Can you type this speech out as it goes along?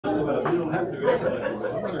That's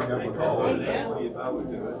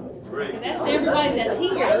everybody that's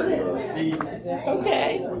here.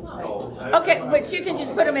 Okay. Okay, but you can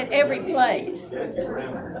just put them in every place.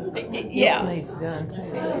 Yeah.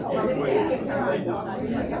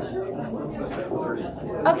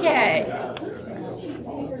 Okay.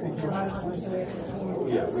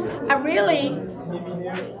 I really.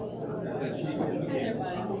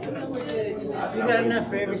 You got enough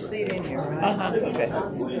for every seat in here, right? Okay.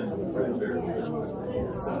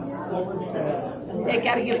 They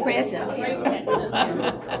got to give presents. You're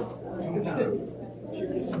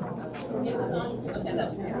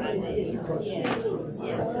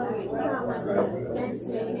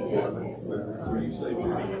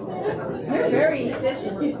very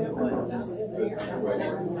efficient.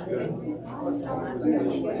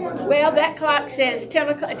 Well, that clock says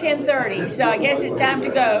 10:30, so I guess it's time to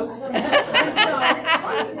go.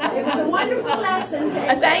 It was a wonderful lesson.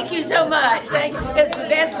 Thank you so much. Thank you. It's the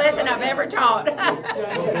best lesson I've ever taught.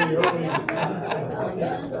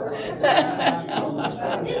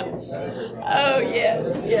 Oh,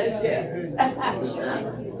 yes, yes, yes.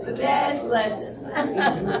 The best lesson.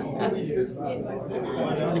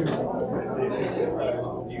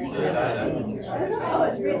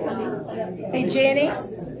 Hey, Jenny,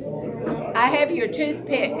 I have your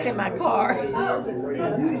toothpicks in my car.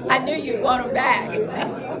 I knew you'd want them back.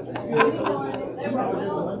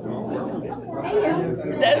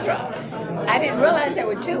 That's right. I didn't realize there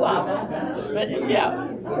were two of them, but yeah.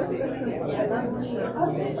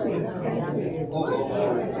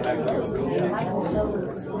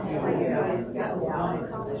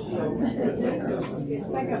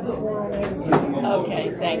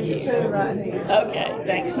 Okay, thank you. Okay,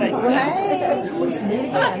 thanks.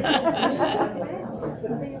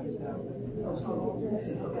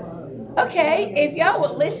 Okay, if y'all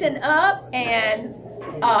would listen up and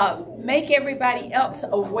make everybody else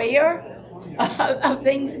aware of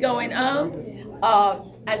things going on.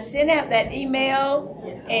 I sent out that email,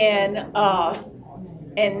 and I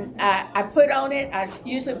put on it. I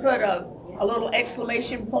usually put a little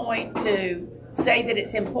exclamation point to say that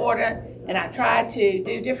it's important, and I try to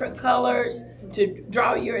do different colors to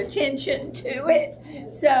draw your attention to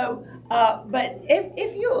it. So, but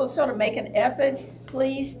if you'll sort of make an effort,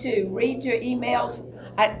 please, to read your emails.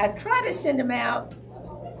 I try to send them out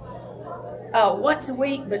once a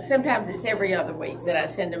week, but sometimes it's every other week that I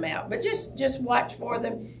send them out. But just watch for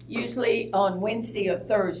them. Usually on Wednesday or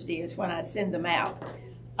Thursday is when I send them out.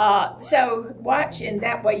 So watch, and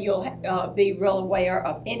that way you'll be real aware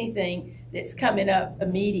of anything that's coming up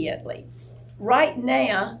immediately. Right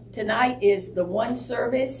now, tonight is the one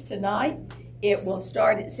service tonight. It will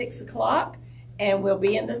start at 6 o'clock, and we'll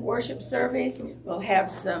be in the worship service. We'll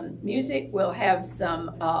have some music. We'll have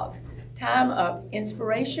some time of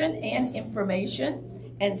inspiration and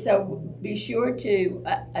information, and so be sure to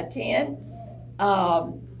attend.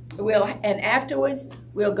 And afterwards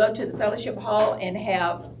we'll go to the fellowship hall and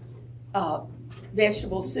have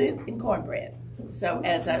vegetable soup and cornbread. So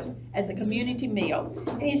as a community meal.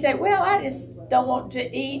 And you say, well, I just don't want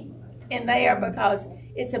to eat in there because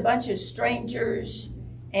it's a bunch of strangers,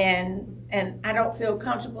 and I don't feel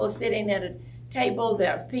comfortable sitting at a table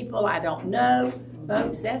that of people I don't know.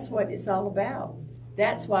 Folks, that's what it's all about.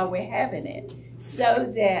 That's why we're having it, so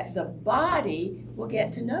that the body will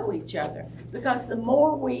get to know each other. Because the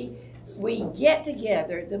more we get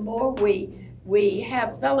together, the more we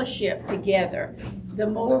have fellowship together, the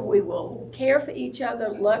more we will care for each other,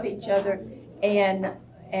 love each other, and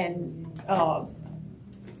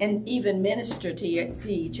even minister to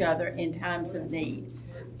each other in times of need.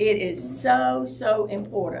 It is so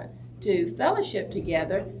important to fellowship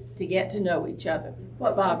together, to get to know each other.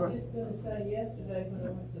 What, Barbara? I was just going to say, yesterday when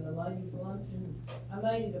I went to the ladies' luncheon, I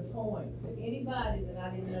made it a point to anybody that I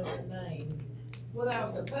didn't know their name, whether I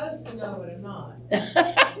was supposed to know it or not.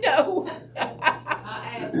 No.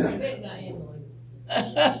 I asked them, didn't I, Emily?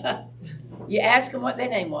 You asked them what their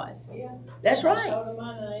name was? Yeah. That's right. I told them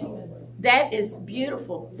my name. That is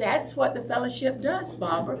beautiful. That's what the fellowship does,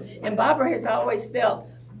 Barbara. And Barbara has always felt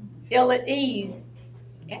ill at ease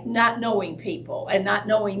not knowing people and not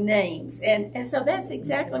knowing names. And so that's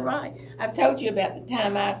exactly right. I've told you about the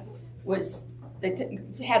time I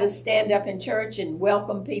had to stand up in church and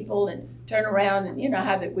welcome people and turn around, and you know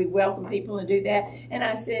how that we welcome people and do that. And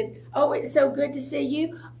I said, oh, it's so good to see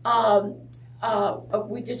you.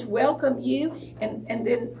 We just welcome you. And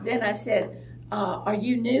then I said, are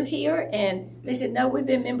you new here? And they said, no, we've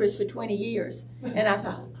been members for 20 years. And I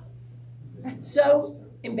thought, so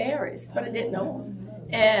embarrassed, but I didn't know them.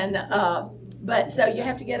 And But so you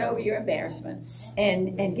have to get over your embarrassment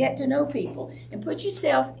and get to know people and put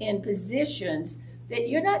yourself in positions that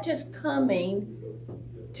you're not just coming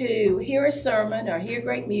to hear a sermon or hear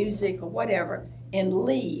great music or whatever and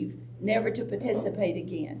leave, never to participate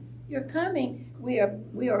again. You're coming. We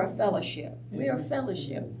are a fellowship. We are a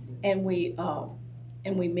fellowship, and we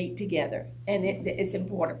meet together, and it's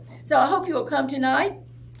important. So I hope you will come tonight,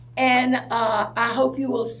 and I hope you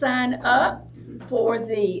will sign up for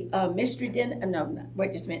the mystery dinner. No,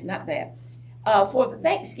 wait just a minute, not that. For the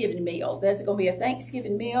Thanksgiving meal. There's going to be a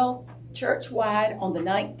Thanksgiving meal church-wide on the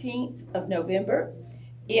 19th of November.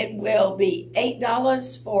 It will be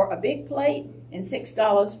 $8 for a big plate and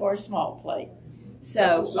 $6 for a small plate. So,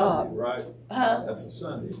 that's a Sunday, right? That's a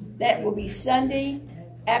Sunday. That will be Sunday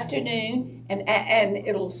afternoon, and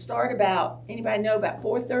it'll start about, anybody know, about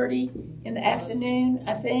 4:30 in the afternoon,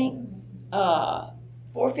 I think,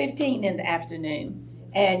 4:15 in the afternoon.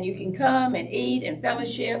 And you can come and eat and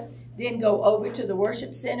fellowship, then go over to the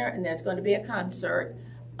worship center, and there's going to be a concert.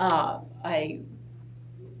 I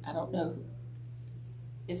don't know.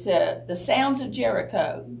 It's the Sounds of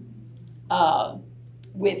Jericho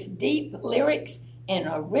with deep lyrics and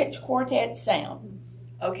a rich quartet sound.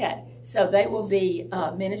 Okay, so they will be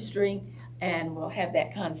ministering, and we'll have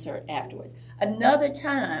that concert afterwards. Another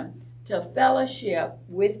time to fellowship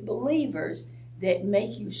with believers that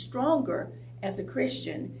make you stronger as a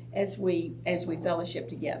Christian as we fellowship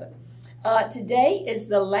together. Today is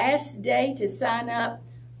the last day to sign up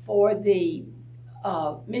for the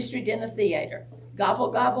Mystery Dinner Theater.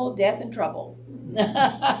 Gobble, gobble, death and trouble.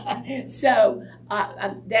 So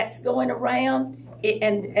that's going around,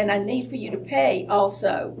 and I need for you to pay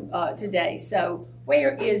also today. So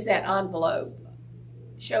where is that envelope?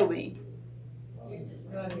 Show me. It's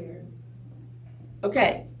right here.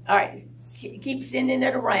 Okay, all right. Keep sending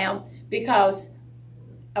it around, because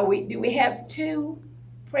do we have 2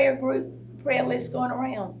 prayer lists going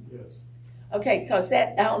around? Yes. Okay, because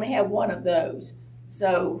I only have one of those.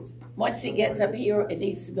 So once it gets up here, it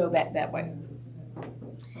needs to go back that way.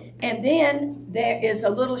 And then there is a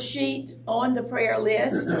little sheet on the prayer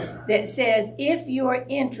list that says, if you're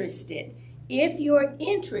interested. If you're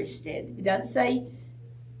interested, it doesn't say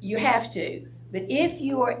you have to, but if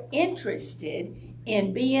you're interested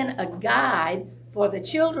in being a guide for the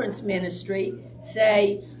children's ministry,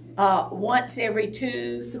 say once every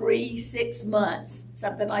 2, 3, 6 months,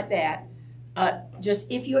 something like that,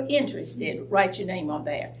 just if you're interested, write your name on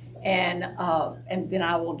there. And then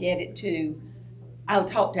I will get it to, I'll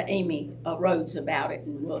talk to Amy Rhodes about it,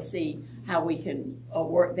 and we'll see how we can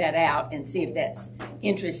work that out and see if that's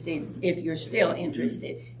interested, if you're still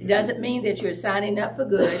interested. It doesn't mean that you're signing up for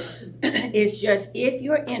good. It's just if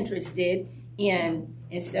you're interested in,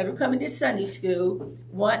 instead of coming to Sunday school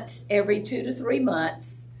once every 2 to 3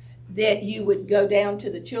 months, that you would go down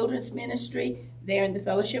to the children's ministry there in the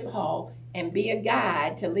fellowship hall and be a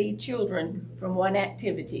guide to lead children from one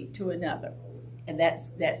activity to another. And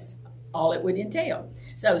that's all it would entail.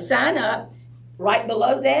 So sign up. Right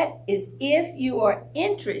below that is if you are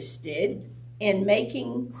interested in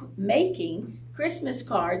making Christmas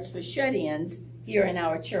cards for shut-ins here in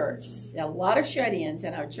our church. There are a lot of shut-ins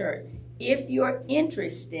in our church. If you're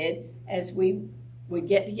interested, as we would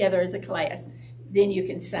get together as a class, then you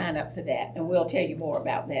can sign up for that, and we'll tell you more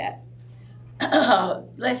about that.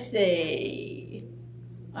 Let's see.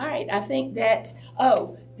 All right, I think that's,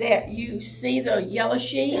 there you see the yellow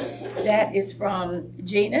sheet. That is from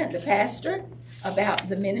Gina, the pastor, about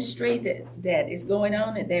the ministry that is going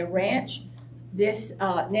on at their ranch this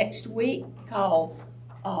next week, called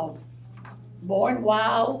Born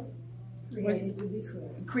Wild,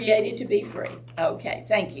 Created to be Free. Okay,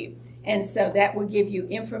 thank you. And so that will give you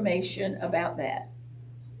information about that.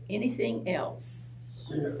 Anything else?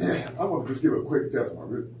 Yeah, I want to just give a quick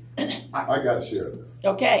testimony. I got to share this.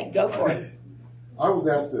 Okay, go for it. I was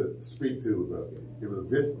asked to speak to it was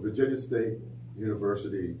a Virginia State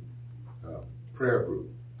University prayer group,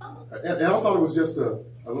 and I thought it was just a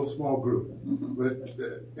little small group.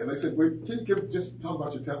 Mm-hmm. And they said, "Wait, can you just talk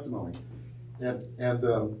about your testimony?" And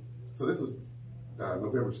so this was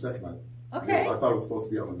November 2nd. Okay. I thought it was supposed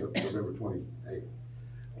to be on November 28th.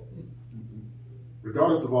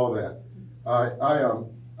 Regardless of all that,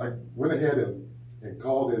 I went ahead and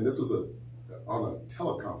called in. This was on a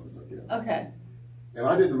teleconference, I guess. Okay. And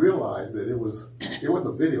I didn't realize that it wasn't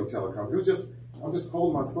a video teleconference. It was just, I'm just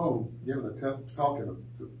holding my phone, giving talking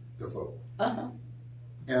to folks. Uh-huh.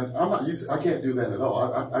 And I'm not used to, I can't do that at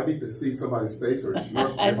all. I need to see somebody's face or if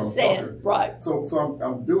I'm talking. Right. So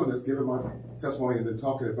I'm doing this, giving my testimony and then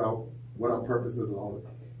talking about what our purpose is and all that.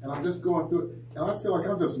 And I'm just going through it. And I feel like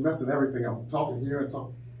I'm just messing everything. I'm talking here and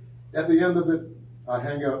talking. At the end of it, I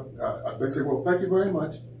hang up. They say, well, thank you very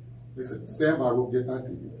much. They said, stand by, we'll get back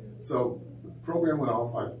to you. So the program went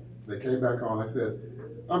off. They came back on. I said,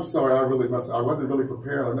 I'm sorry, I wasn't really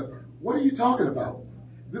prepared. What are you talking about?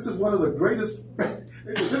 This is one of the greatest, they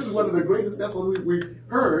said, this is one of the greatest testimonies we've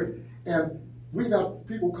heard. And we got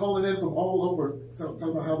people calling in from all over talking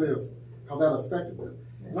about how that affected them.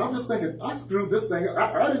 And I'm just thinking, I screwed this thing.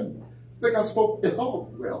 I didn't think I spoke at all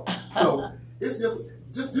well. So it's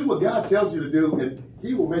just do what God tells you to do, and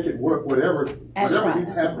He will make it work, whatever needs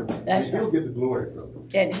happen. And He'll get the glory from it.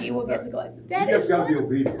 And He will get the glory. You just got to be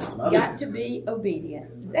obedient. Got to be obedient.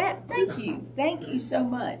 Thank you so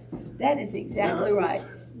much. That is exactly right.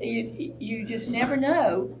 You just never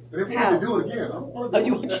know. And if we have to do it again,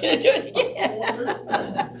 you want you to do it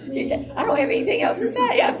again? You said, I don't have anything else to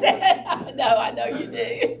say. I said, no, I know you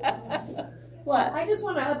do. What? I just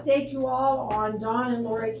want to update you all on Dawn and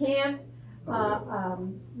Lori Camp. The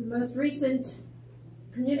most recent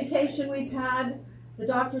communication we've had, the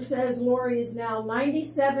doctor says Lori is now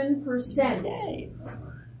 97%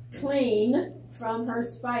 clean from her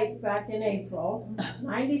spike back in April.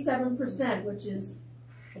 97%, which is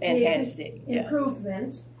fantastic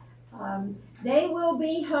improvement. Yes. They will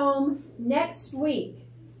be home next week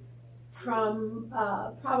from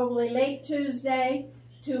probably late Tuesday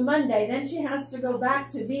to Monday. Then she has to go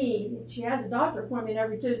back to she has a doctor appointment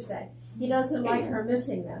every Tuesday. He doesn't like her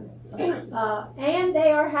missing them. And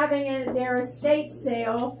they are having their estate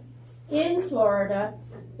sale in Florida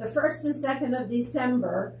the 1st and 2nd of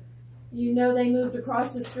December. You know, they moved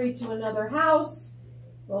across the street to another house.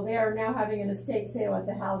 Well, they are now having an estate sale at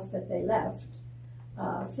the house that they left.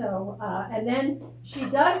 And then she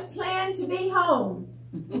does plan to be home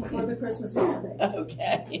for the Christmas holidays.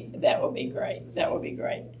 Okay, that will be great. That will be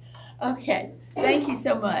great. Okay, thank you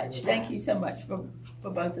so much. Thank you so much for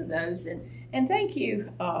both of those, and thank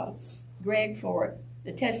you, Greg, for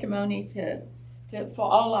the testimony for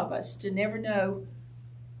all of us to never know.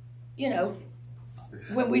 You know,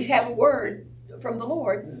 when we have a word from the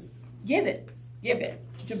Lord, give it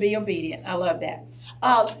to be obedient. I love that.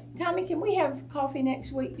 Tommy, can we have coffee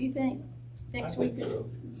next week? Do you think next week is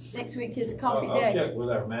coffee day? I'll check with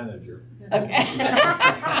our manager. Okay.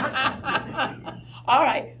 All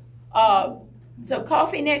right. So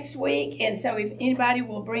coffee next week, and so if anybody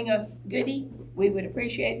will bring a goodie, we would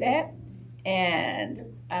appreciate that, and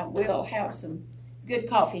we'll have some good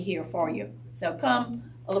coffee here for you. So come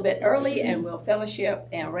a little bit early, and we'll fellowship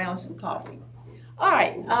and around some coffee. All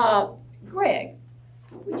right, Greg,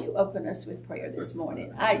 would you open us with prayer this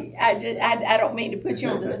morning? I don't mean to put you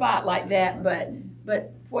on the spot like that, but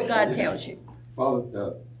what God tells you.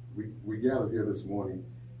 Father, we gather here this morning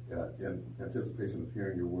in anticipation of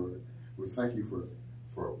hearing your word. We thank you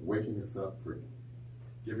for waking us up, for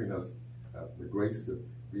giving us the grace to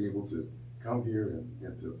be able to come here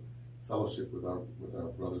and to fellowship with our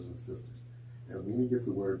brothers and sisters. As Mimi gets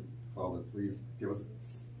the word, Father, please give us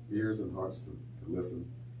ears and hearts to listen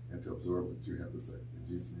and to absorb what you have to say. In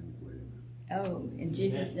Jesus' name we pray, amen. Oh, in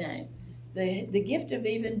Jesus' name. The gift of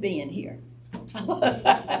even being here.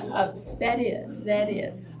 that is,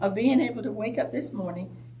 of being able to wake up this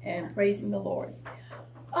morning and praising the Lord.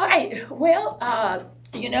 All right, well,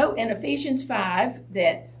 you know, in Ephesians 5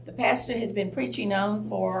 that the pastor has been preaching on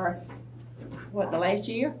for, the last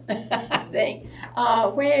year, I think,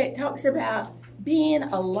 where it talks about being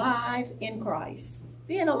alive in Christ.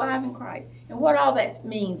 Being alive in Christ. And what all that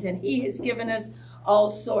means. And he has given us all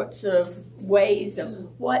sorts of ways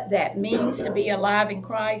of what that means to be alive in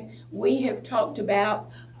Christ. We have talked about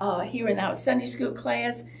here in our Sunday school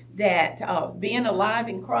class that being alive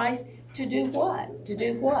in Christ, to do what? To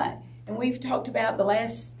do what? And we've talked about the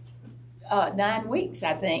last 9 weeks,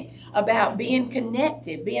 I think, about being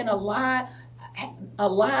connected, being alive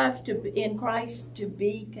in Christ, to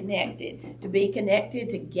be connected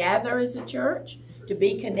to gather as a church, to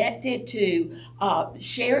be connected to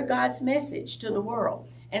share God's message to the world.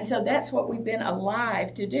 And so that's what we've been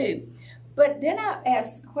alive to do. But then I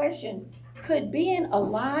asked the question, could being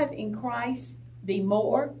alive in Christ be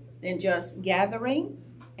more than just gathering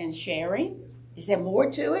and sharing? Is there more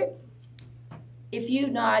to it? If you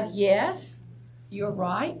nod yes, you're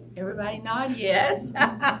right. Everybody nod yes.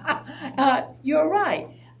 You're right.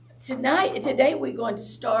 Today we're going to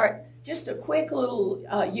start just a quick little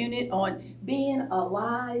unit on being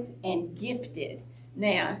alive and gifted.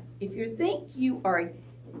 Now, if you think you are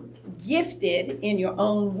gifted in your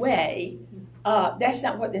own way, that's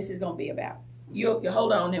not what this is going to be about. You'll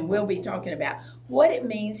hold on, and we'll be talking about what it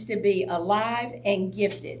means to be alive and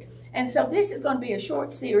gifted. And so this is going to be a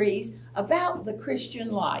short series about the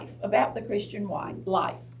Christian life,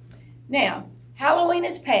 Now, Halloween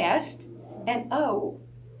is past, and oh,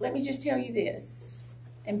 let me just tell you this,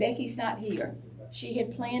 and Becky's not here. She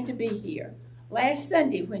had planned to be here. Last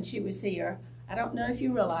Sunday when she was here, I don't know if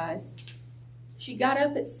you realize, she got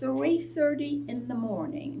up at 3:30 in the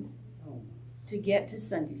morning to get to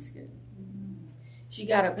Sunday school. She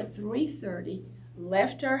got up at 3:30,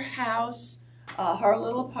 left her house, her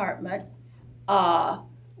little apartment,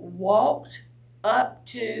 walked up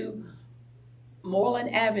to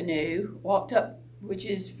Moreland Avenue, walked up, which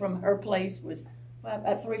is from her place was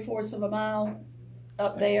about 3/4 of a mile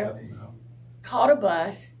up there, caught a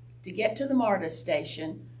bus to get to the MARTA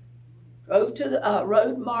station, drove to the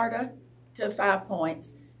rode MARTA to 5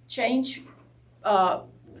 Points, changed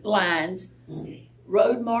lines,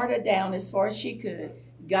 rode MARTA down as far as she could,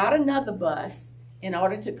 got another bus in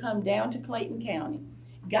order to come down to Clayton County,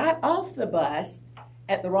 got off the bus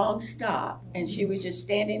at the wrong stop, and she was just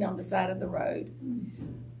standing on the side of the road.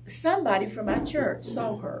 Somebody from my church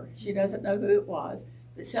saw her. She doesn't know who it was,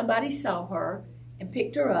 but somebody saw her and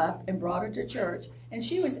picked her up and brought her to church, and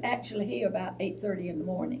she was actually here about 8:30 in the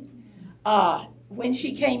morning. When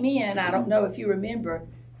she came in, I don't know if you remember,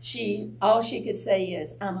 all she could say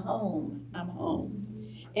is, "I'm home, I'm home."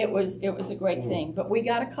 It was a great thing. But we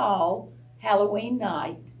got a call Halloween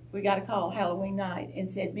night. We got a call Halloween night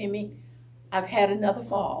and said, "Mimi, I've had another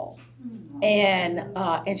fall."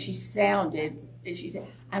 And she said,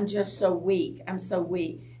 "I'm just so weak. I'm so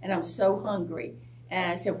weak, and I'm so hungry."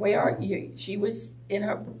 And I said, "Where are you?" She was in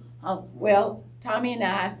her, well, Tommy and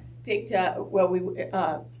I picked up, well, we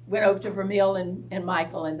went over to Vermeil and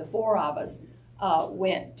Michael, and the four of us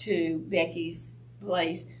went to Becky's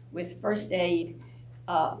place with first aid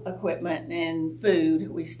equipment and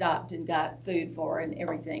food. We stopped and got food for her and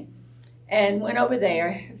everything. And went over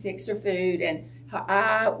there, fixed her food, and her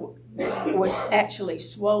eye was actually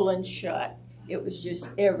swollen shut. It was just,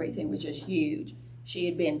 everything was just huge. She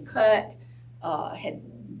had been cut, had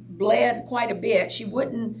bled quite a bit. She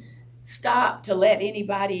wouldn't stop to let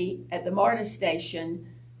anybody at the MARTA station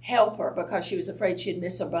help her because she was afraid she'd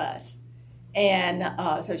miss her bus. And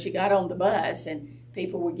so she got on the bus, and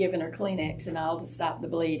people were giving her Kleenex and all to stop the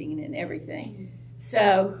bleeding and everything.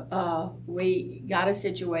 So we got her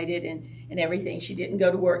situated and everything. She didn't go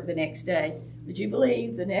to work the next day. Would you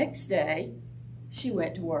believe the next day she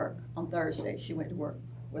went to work? On Thursday she went to work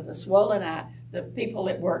with a swollen eye. The people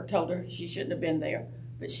at work told her she shouldn't have been there,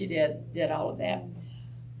 but she did all of that.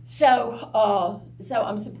 So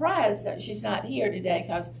I'm surprised that she's not here today,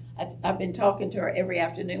 because I've been talking to her every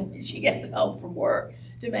afternoon when she gets home from work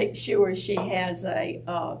to make sure she has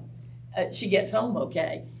she gets home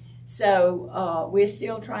okay. So we're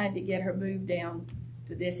still trying to get her moved down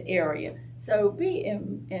to this area. So be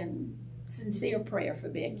in sincere prayer for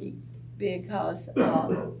Becky, because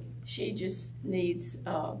she just needs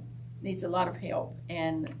a lot of help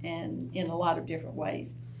and in a lot of different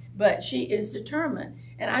ways. But she is determined.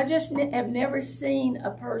 And I just have never seen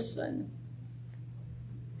a person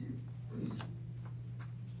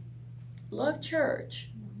love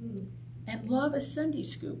church and love a Sunday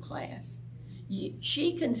school class.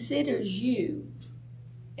 She considers you,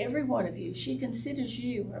 every one of you, she considers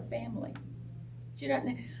you her family. She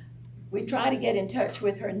doesn't. We try to get in touch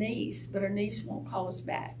with her niece, but her niece won't call us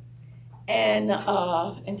back. And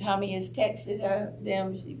Tommy has texted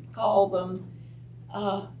them, she called them.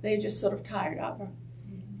 They're just sort of tired of her.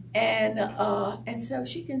 And so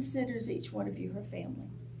she considers each one of you her family.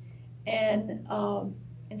 And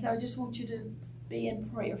so I just want you to be in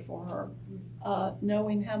prayer for her,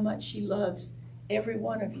 knowing how much she loves every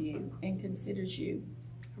one of you and considers you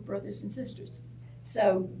her brothers and sisters.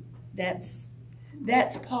 So that's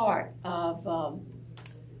part of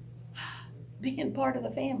being part of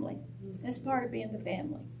the family. That's part of being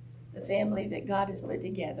the family that God has put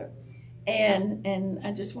together. And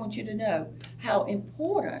I just want you to know how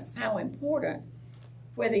important,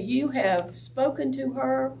 whether you have spoken to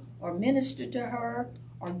her or ministered to her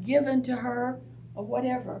or given to her or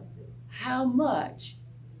whatever, how much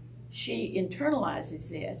she internalizes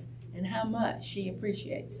this and how much she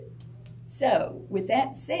appreciates it. So with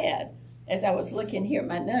that said, as I was looking here at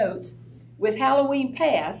my notes, with Halloween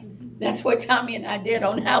past, that's what Tommy and I did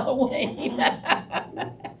on Halloween.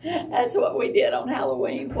 That's what we did on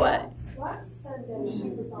Halloween. What? Last Sunday she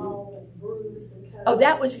was all bruised and cut. Oh,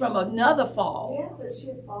 that was from another fall. Yeah, but she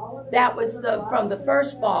had fallen. That was from the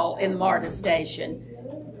first fall in the MARTA station.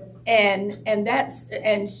 And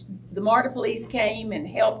the MARTA police came and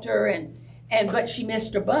helped her, but she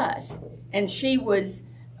missed her bus, and she was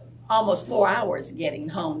almost 4 hours getting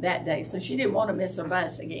home that day, so she didn't want to miss her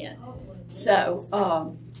bus again. So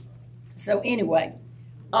anyway,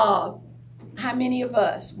 how many of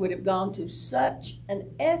us would have gone to such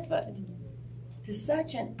an effort,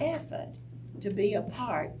 to be a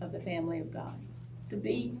part of the family of God, to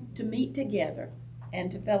meet together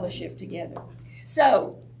and to fellowship together.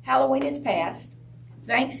 So Halloween is past,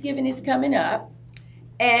 Thanksgiving is coming up,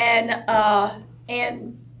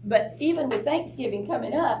 but even with Thanksgiving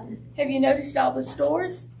coming up, have you noticed all the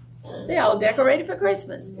stores? They're all decorated for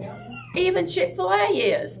Christmas. Even Chick-fil-A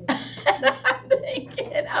is. And I'm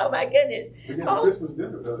thinking, oh my goodness. We had a Christmas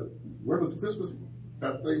dinner. Where was Christmas?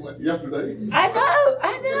 That thing went yesterday. I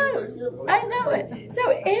know it.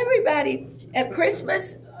 So everybody at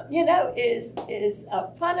Christmas, is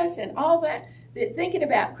upon us and all that. That thinking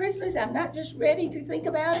about Christmas, I'm not just ready to think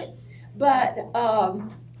about it, but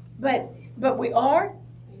we are.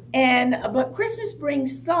 But Christmas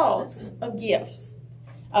brings thoughts of gifts.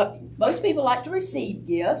 Most people like to receive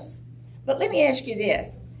gifts, but let me ask you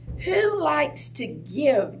this. Who likes to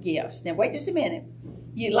give gifts? Now, wait just a minute.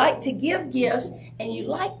 You like to give gifts, and you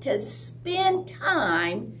like to spend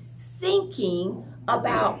time thinking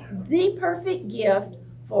about the perfect gift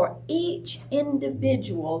for each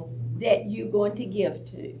individual that you're going to give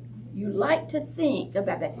to. You like to think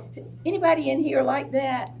about that. Anybody in here like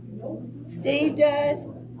that? Steve does.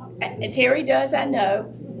 Terry does, I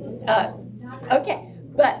know. Okay,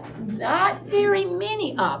 but not very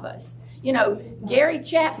many of us. Gary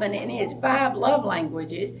Chapman in his 5 love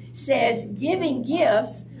languages says giving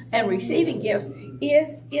gifts and receiving gifts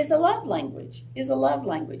is a love language,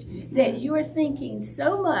 that you are thinking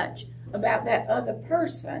so much about that other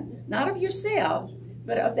person, not of yourself,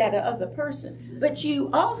 but of that other person. But you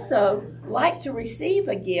also like to receive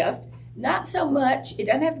a gift, not so much, it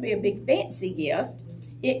doesn't have to be a big fancy gift.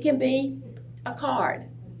 It can be a card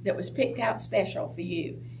that was picked out special for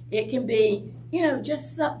you. It can be,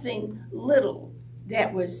 just something little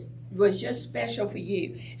that was just special for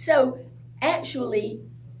you. So actually,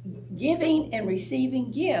 giving and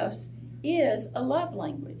receiving gifts is a love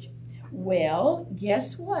language. Well,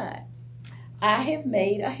 guess what? I have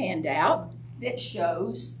made a handout that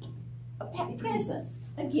shows a present,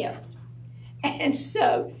 a gift. And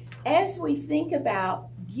so as we think about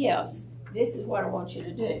gifts, this is what I want you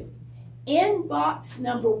to do. In box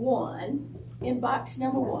number one,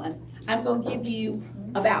 I'm going to give you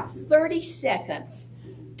about 30 seconds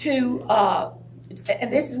to,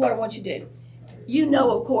 and this is what I want you to do. You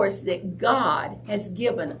know, of course, that God has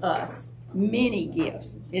given us many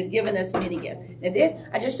gifts. Has given us many gifts. Now this,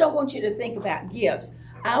 I just don't want you to think about gifts.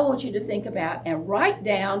 I want you to think about and write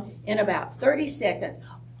down in about 30 seconds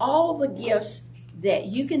all the gifts that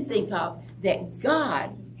you can think of that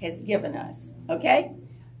God has given us. Okay?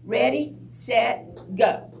 Ready, set,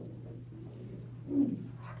 go.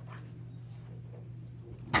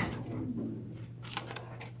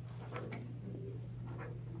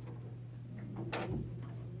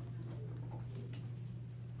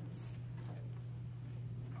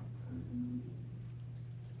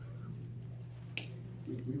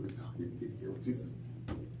 We were talking.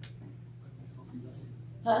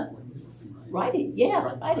 Huh? Write it,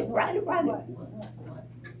 yeah. Write it.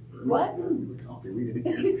 What? We were talking. We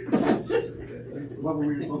didn't hear. What were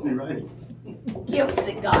we supposed to be writing? Gifts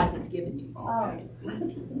that God has given you. Oh.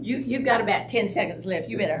 You've got about 10 seconds left.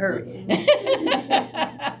 You better hurry.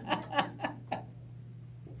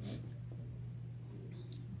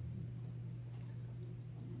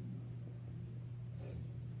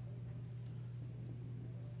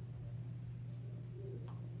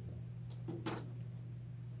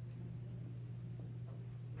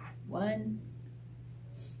 One,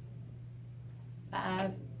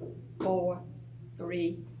 5, 4,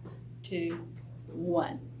 3, 2,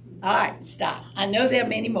 1. All right, stop. I know there are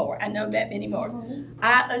many more.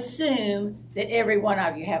 I assume that every one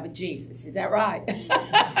of you have a Jesus. Is that right?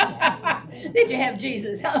 Did you have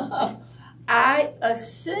Jesus? I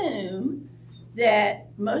assume that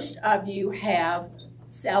most of you have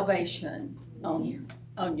salvation on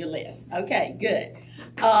your list. Okay, good.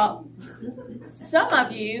 Some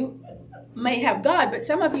of you may have God, but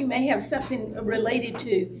some of you may have something related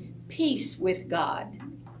to peace with God.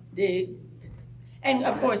 And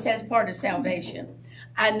of course, that's part of salvation.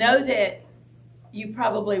 I know that you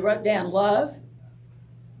probably wrote down love.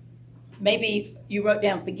 Maybe you wrote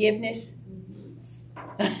down forgiveness.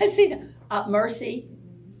 See, mercy,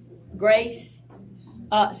 grace,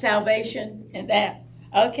 salvation, and that.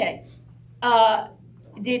 Okay.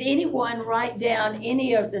 Did anyone write down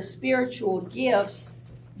any of the spiritual gifts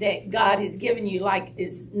that God has given you, like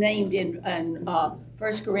is named in 1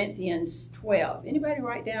 Corinthians 12? Anybody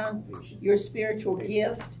write down your spiritual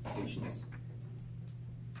gift?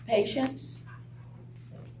 Patience.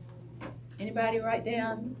 Anybody write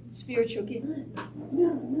down spiritual gift?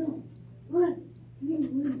 No. What?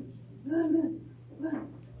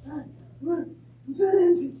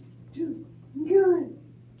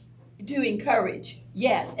 To encourage.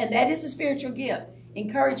 Yes, and that is a spiritual gift.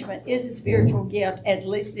 Encouragement is a spiritual gift as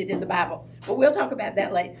listed in the Bible. But we'll talk about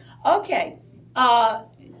that later. Okay. Well,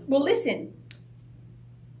 listen.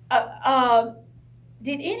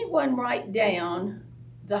 Did anyone write down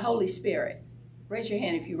the Holy Spirit? Raise your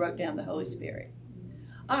hand if you wrote down the Holy Spirit.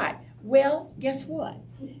 All right. Well, guess what?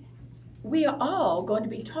 We are all going to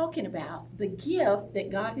be talking about the gift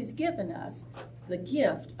that God has given us, the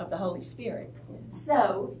gift of the Holy Spirit.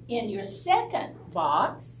 So, in your second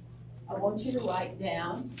box, I want you to write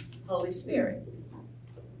down Holy Spirit.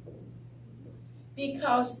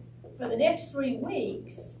 Because for the next 3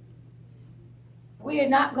 weeks, we are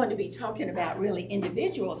not going to be talking about really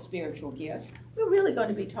individual spiritual gifts. We're really going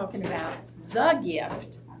to be talking about the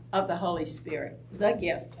gift of the Holy Spirit. The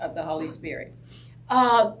gift of the Holy Spirit.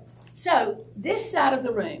 So, this side of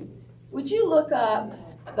the room, would you look up,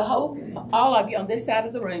 all of you on this side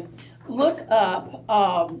of the room, look up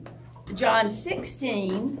John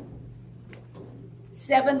 16,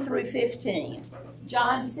 7 through 15.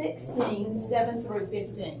 John 16, 7 through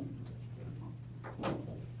 15.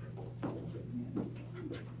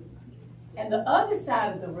 And the other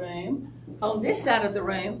side of the room, on this side of the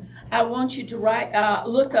room, I want you to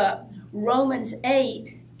look up Romans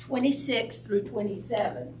 8, 26 through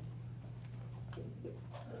 27.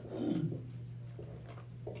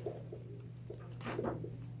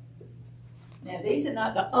 Now, these are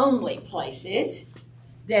not the only places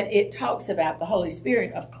that it talks about the Holy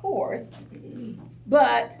Spirit, of course,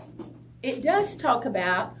 but it does talk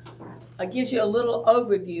about, gives you a little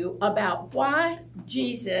overview about why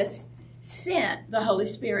Jesus sent the Holy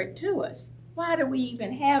Spirit to us. Why do we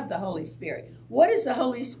even have the Holy Spirit? What does the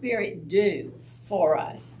Holy Spirit do for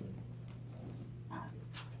us?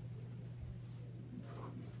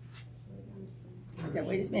 Okay,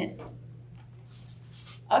 wait a minute.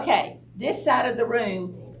 Okay, this side of the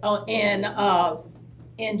room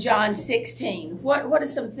in John 16, what are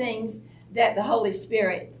some things that the Holy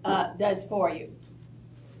Spirit does for you?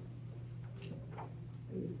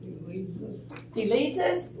 He leads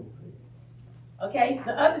us. Okay,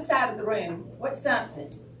 the other side of the room, what's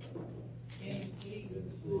something?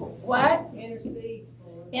 What?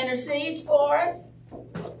 Intercedes for us.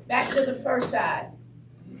 Back to the first side.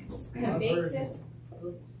 Convicts us.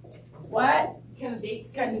 What?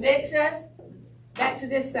 Convicts us. Back to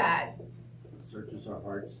this side. Searches our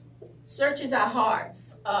hearts. Searches our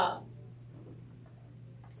hearts.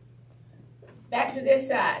 Back to this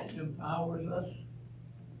side. Empowers us.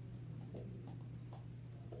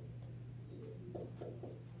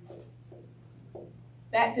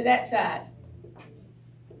 Back to that side.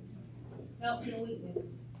 Helps in weakness.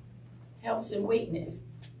 Helps in weakness.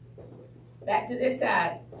 Back to this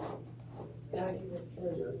side.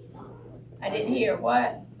 I didn't hear.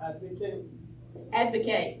 What?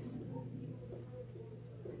 Advocates.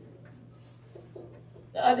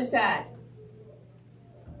 The other side.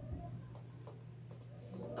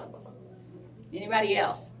 Anybody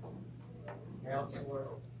else? Counselor.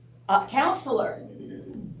 Counselor.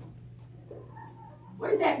 What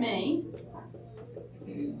does that mean?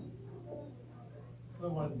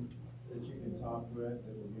 Someone that you can talk with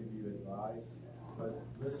that will give you advice, but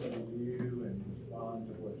listen to you and respond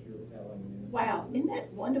to what you're telling them. Wow, isn't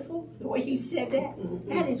that wonderful? The way you said that.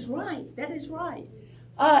 That is right. That is right.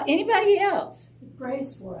 Anybody else? He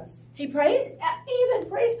prays for us. He prays? Even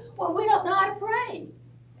prays? Well, we don't know how to pray.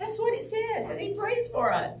 That's what it says, that he prays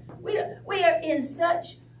for us. We are in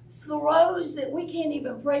such throes that we can't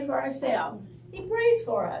even pray for ourselves. He prays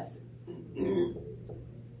for us. He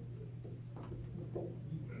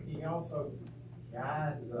also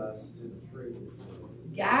guides us to the truth.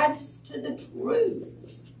 Guides to the truth.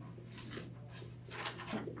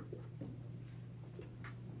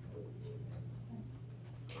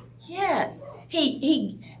 Yes,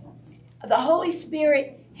 the Holy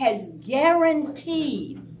Spirit has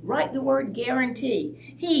guaranteed, write the word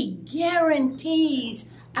guarantee. He guarantees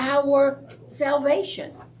our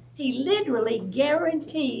salvation. He literally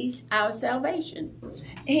guarantees our salvation.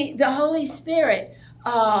 The Holy Spirit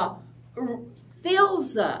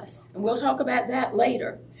fills us, and we'll talk about that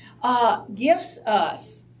later, gifts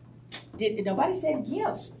us. Nobody said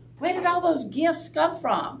gifts. Where did all those gifts come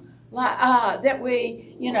from? That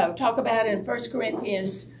we, talk about in 1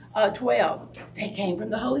 Corinthians 12. They came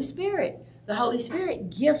from the Holy Spirit. The Holy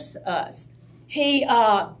Spirit gifts us.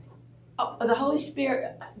 The Holy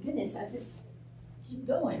Spirit, goodness, I just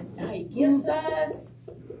going. He gives us.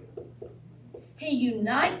 He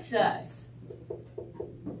unites us.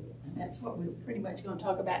 that's what we're pretty much going to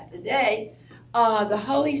talk about today. The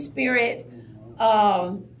Holy Spirit.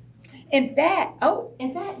 In fact,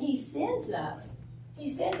 He sends us.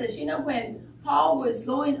 He sends us. You know, when Paul was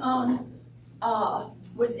going on,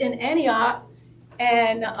 was in Antioch,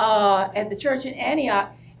 and at the church in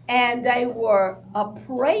Antioch, and they were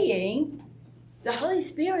praying, the Holy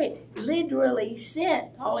Spirit literally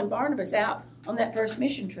sent Paul and Barnabas out on that first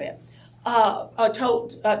mission trip.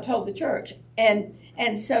 Told the church, and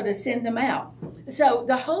so to send them out. So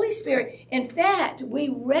the Holy Spirit, in fact, we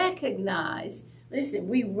recognize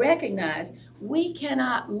we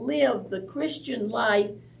cannot live the Christian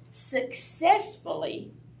life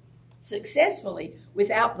successfully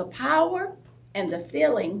without the power and the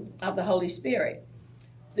filling of the Holy Spirit.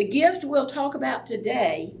 The gift we'll talk about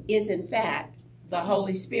today is, in fact, the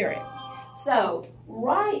Holy Spirit. So,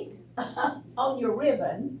 write on your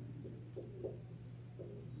ribbon,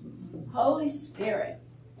 Holy Spirit.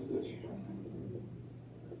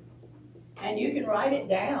 And you can write it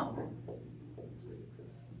down.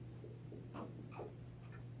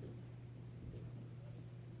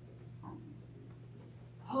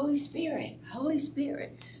 Holy Spirit, Holy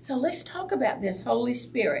Spirit. So let's talk about this Holy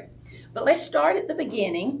Spirit. But let's start at the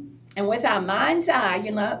beginning, and with our mind's eye.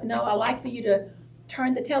 You know, I like for you to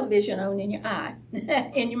turn the television on in your eye,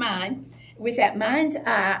 in your mind. With that mind's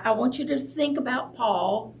eye, I want you to think about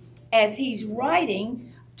Paul as he's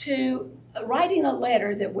writing a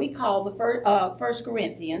letter that we call the First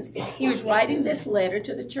Corinthians. He was writing this letter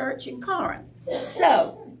to the church in Corinth.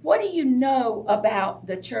 So, what do you know about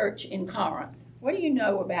the church in Corinth? What do you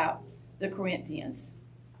know about the Corinthians?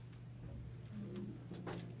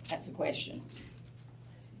 That's a question.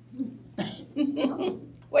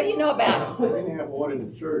 What do you know about them? They didn't have order in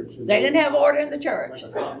the church. They didn't have order in the church.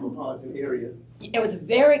 Like a cosmopolitan area. It was a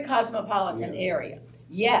very cosmopolitan area.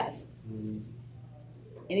 Yes.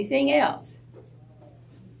 Anything else?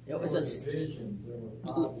 It was divisions. There were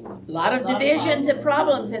problems. a lot of divisions and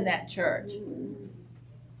problems in that church.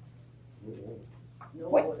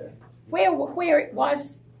 Where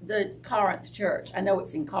was the Corinth church? I know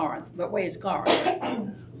it's in Corinth, but where is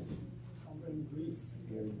Corinth?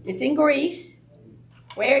 It's in Greece.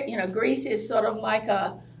 Where, Greece is sort of like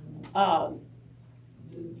so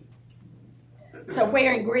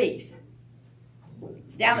where in Greece?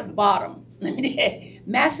 It's down at the bottom.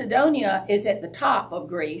 Macedonia is at the top of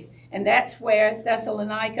Greece, and that's where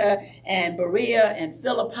Thessalonica and Berea and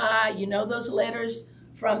Philippi, those letters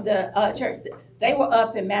from the church, they were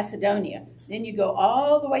up in Macedonia. Then you go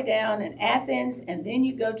all the way down in Athens, and then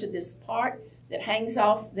you go to this part that hangs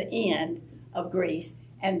off the end of Greece,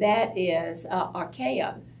 and that is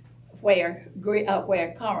Achaia, where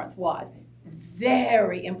Corinth was.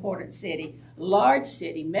 Very important city, large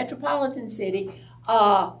city, metropolitan city,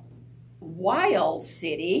 wild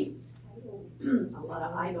city. A lot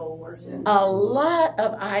of idol worship. A lot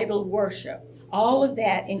of idol worship. All of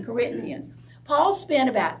that in Corinthians. Paul spent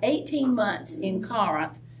about 18 months in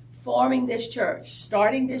Corinth forming this church,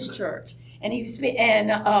 starting this church, and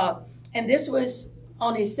this was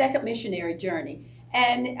on his second missionary journey.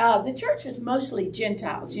 And the church was mostly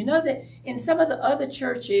Gentiles. You know that in some of the other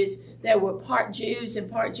churches there were part Jews and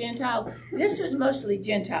part Gentiles. This was mostly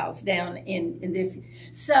Gentiles down in this.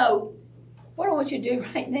 So what I want you to do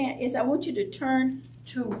right now is I want you to turn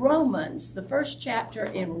to Romans, the first chapter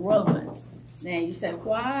in Romans. Now you say,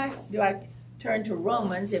 why do I turn to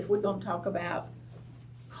Romans if we're going to talk about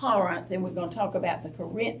Corinth and we're going to talk about the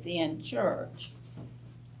Corinthian church?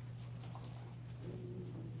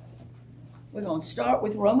 We're going to start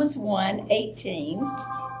with Romans 1:18.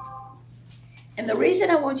 And the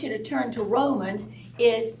reason I want you to turn to Romans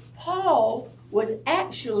is Paul was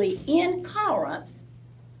actually in Corinth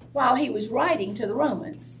while he was writing to the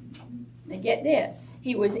Romans. Now get this.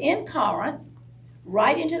 He was in Corinth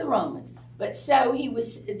writing to the Romans. But so he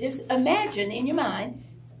was, just imagine in your mind,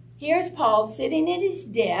 here's Paul sitting at his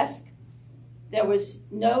desk. There was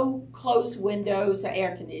no closed windows or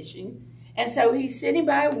air conditioning. And so he's sitting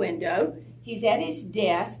by a window. He's at his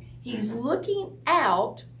desk. He's looking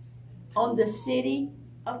out on the city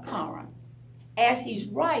of Corinth as he's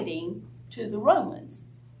writing to the Romans.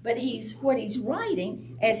 But what he's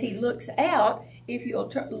writing as he looks out, if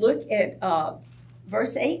you'll look at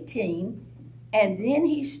verse 18, and then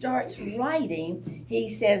he starts writing, he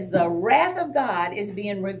says, the wrath of God is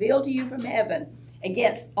being revealed to you from heaven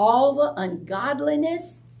against all the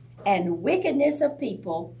ungodliness and wickedness of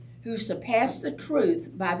people who surpass the truth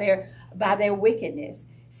by their wickedness.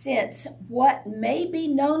 Since what may be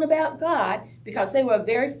known about God, because they were a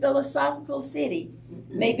very philosophical city,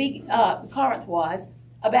 maybe Corinth was,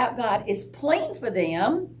 about God is plain for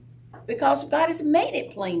them, because God has made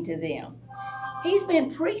it plain to them. He's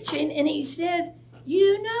been preaching, and he says,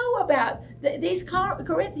 you know about, these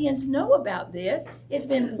Corinthians know about this. It's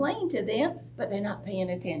been plain to them, but they're not paying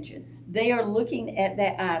attention. They are looking at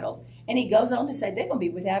their idols. And he goes on to say they're going to be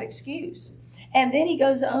without excuse. And then he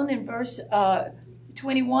goes on in verse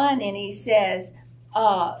 21, and he says,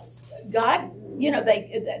 God, you know,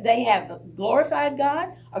 they have glorified God,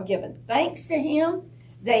 are given thanks to him.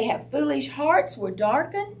 They have foolish hearts, were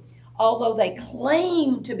darkened, although they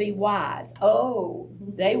claim to be wise. Oh,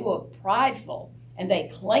 they were prideful, and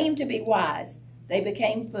they claimed to be wise. They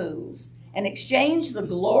became fools and exchanged the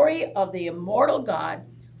glory of the immortal God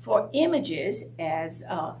for images. As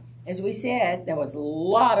we said, there was a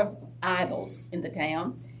lot of idols in the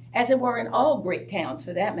town, as there were in all Greek towns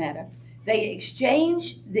for that matter. They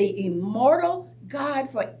exchanged the immortal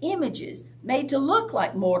God for images made to look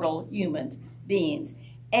like mortal human beings,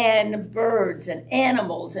 and birds and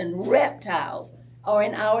animals and reptiles, or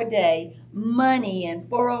in our day, money and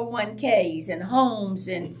 401ks and homes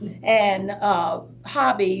and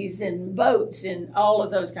hobbies and boats and all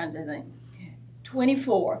of those kinds of things.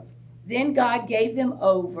 24, then God gave them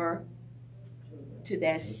over to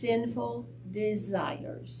their sinful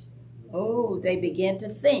desires. Oh, they began to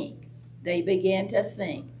think. They began to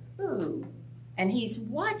think. Ooh. And he's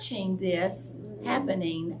watching this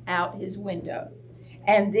happening out his window.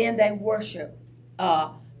 And then they worship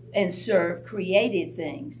and serve created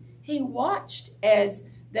things. He watched as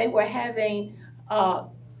they were having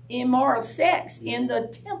immoral sex in the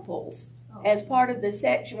temples as part of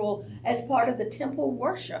the temple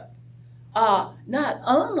worship. Not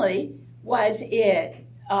only was it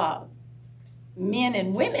men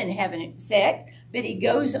and women having sex, but he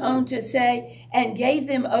goes on to say, and gave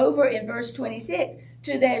them over in verse 26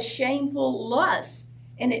 to their shameful lust.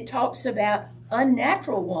 And it talks about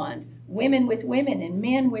unnatural ones, women with women and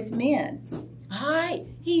men with men. All right,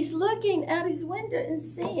 he's looking out his window and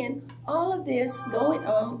seeing all of this going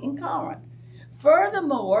on in Corinth.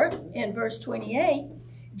 Furthermore, in verse 28,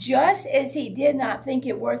 just as they did not think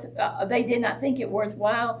it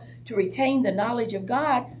worthwhile to retain the knowledge of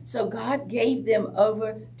God, so God gave them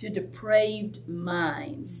over to depraved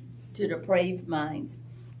minds,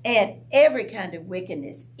 and every kind of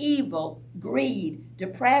wickedness, evil, greed,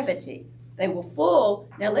 depravity. They were full.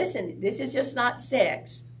 Now listen, this is just not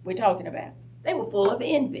sex we're talking about. They were full of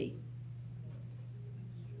envy.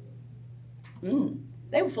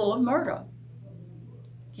 They were full of murder.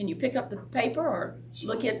 Can you pick up the paper or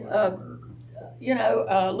look at,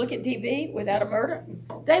 look at TV without a murder?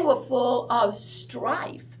 They were full of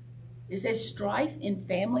strife. Is there strife in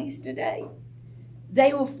families today?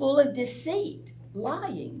 They were full of deceit,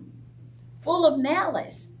 lying, full of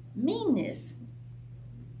malice, meanness.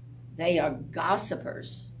 They are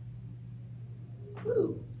gossipers.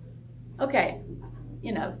 Ooh. Okay,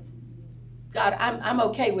 God, I'm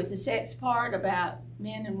okay with the sex part about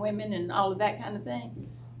men and women and all of that kind of thing.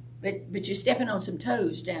 But you're stepping on some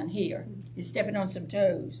toes down here. You're stepping on some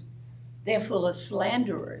toes. They're full of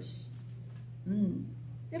slanderers.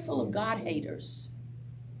 They're full of God-haters.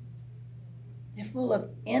 They're full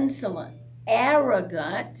of insolent,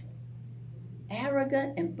 arrogant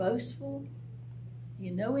and boastful. Do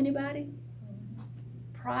you know anybody?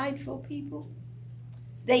 Prideful people.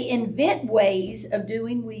 They invent ways of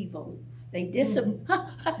doing evil. They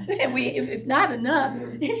if not enough,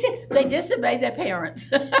 they disobey their parents.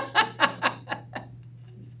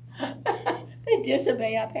 They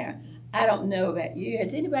disobey our parents. I don't know about you.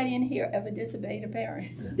 Has anybody in here ever disobeyed a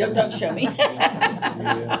parent? Don't show me.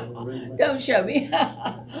 Don't show me.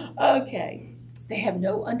 Okay. They have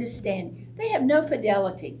no understanding. They have no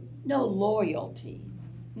fidelity, no loyalty.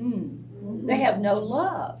 They have no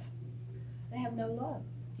love. They have no love.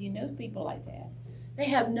 Do you know people like that? They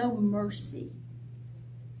have no mercy.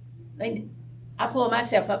 I pull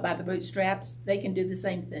myself up by the bootstraps. They can do the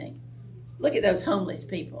same thing. Look at those homeless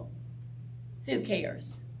people. Who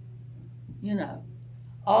cares?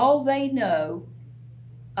 All they know,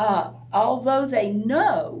 although they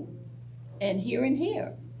know, and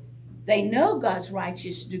here, they know God's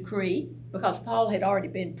righteous decree, because Paul had already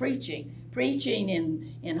been preaching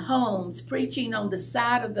in homes, preaching on the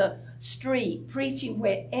side of the street, preaching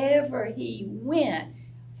wherever he went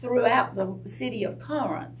throughout the city of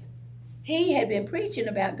Corinth. He had been preaching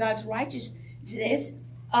about God's righteousness,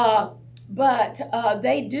 but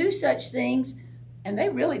they do such things, and they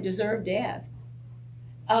really deserve death.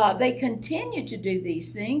 They continue to do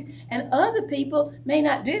these things, and other people may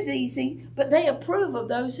not do these things, but they approve of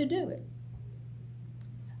those who do it.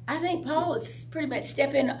 I think Paul is pretty much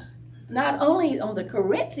stepping not only on the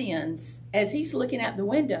Corinthians as he's looking out the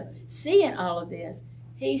window, seeing all of this,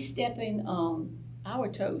 he's stepping on our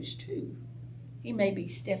toes too. He may be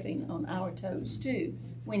stepping on our toes too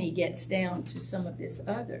when he gets down to some of this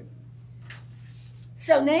other.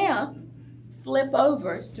 So now, flip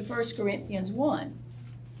over to 1 Corinthians 1.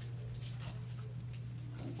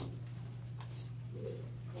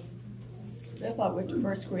 Flip over to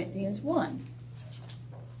 1 Corinthians 1.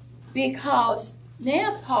 Because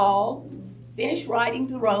now Paul finished writing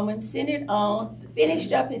to the Romans, sent it on,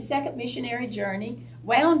 finished up his second missionary journey,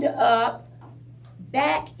 wound up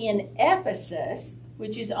back in Ephesus,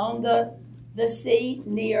 which is on the sea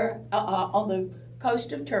near, on the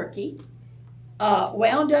coast of Turkey,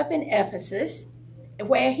 wound up in Ephesus,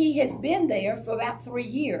 where he has been there for about 3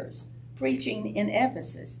 years, preaching in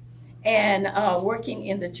Ephesus and working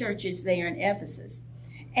in the churches there in Ephesus.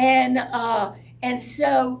 And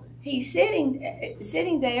so he's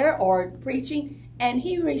sitting there or preaching, and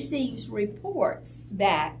he receives reports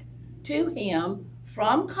back to him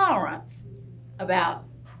from Corinth about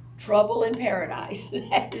trouble in paradise.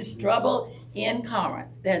 That is trouble in Corinth.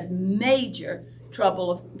 There's major trouble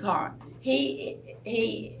of Corinth.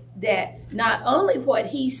 That not only what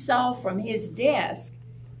he saw from his desk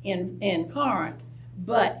in Corinth,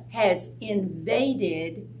 but has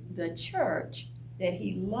invaded the church that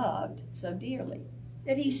he loved so dearly,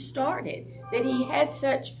 that he started, that he had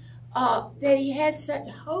such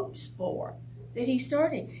hopes for, that he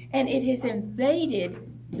started, and it has invaded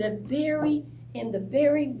in the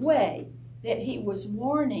very way that he was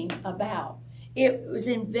warning about. It was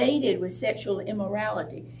invaded with sexual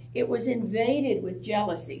immorality. It was invaded with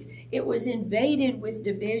jealousies. It was invaded with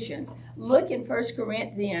divisions. Look in 1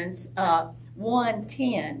 Corinthians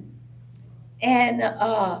 1:10. And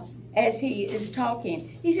as he is talking,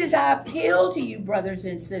 he says, I appeal to you, brothers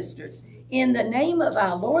and sisters, in the name of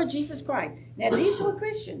our Lord Jesus Christ. Now, these were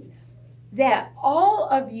Christians, that all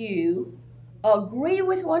of you agree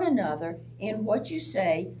with one another in what you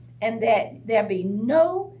say, and that there be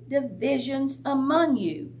no divisions among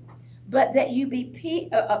you, but that you be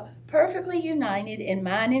perfectly united in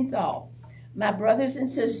mind and thought. My brothers and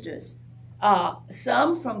sisters,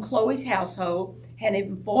 some from Chloe's household had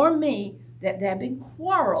informed me that there have been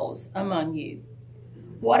quarrels among you.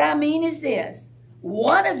 What I mean is this.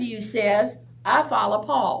 One of you says, I follow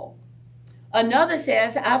Paul. Another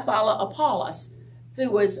says, I follow Apollos, who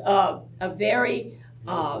was a very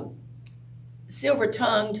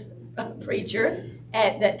silver-tongued preacher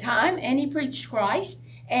at that time, and he preached Christ,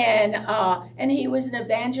 and he was an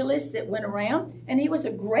evangelist that went around, and he was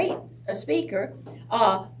a great speaker.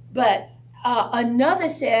 But another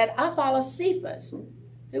said, I follow Cephas.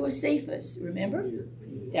 Who was Cephas? Remember?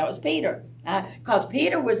 That was Peter. Because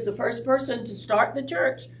Peter was the first person to start the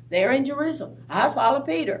church there in Jerusalem. I follow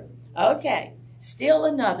Peter. Okay. Still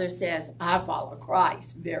another says, I follow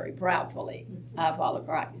Christ, very proudly. I follow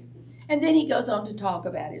Christ. And then he goes on to talk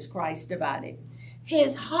about his Christ divided.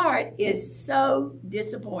 His heart is so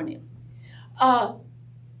disappointed.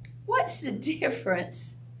 What's the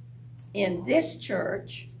difference in this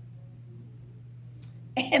church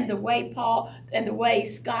and the way Paul and the way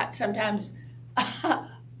Scott sometimes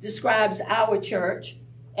describes our church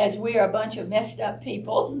as we are a bunch of messed up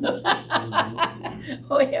people? We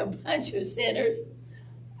are a bunch of sinners.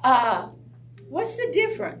 What's the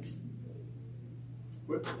difference?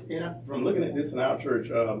 From looking at this in our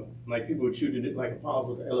church, like people would choose to, like Apollos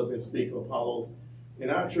with the eloquent speaker, Apollos. In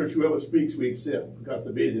our church, whoever speaks, we accept because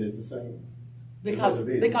the vision is the same. Because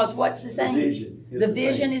what's the same? The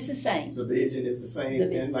vision is the same. The vision is the same.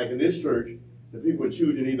 And like in this church, the people were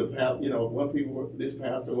choosing either, one people were this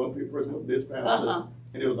pastor, one person was this pastor,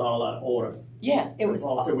 and it was all out of order. Yes, it was.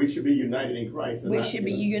 Paul said we should be united in Christ. We should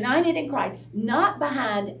be united in Christ, not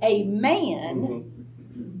behind a man,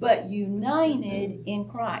 but united in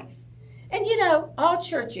Christ. And all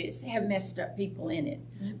churches have messed up people in it.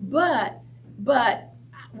 But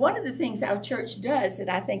one of the things our church does that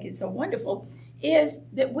I think is so wonderful is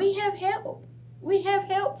that we have help. We have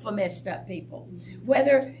help for messed up people.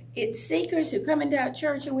 Whether it's seekers who come into our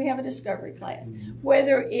church and we have a discovery class.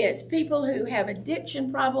 Whether it's people who have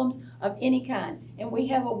addiction problems of any kind and we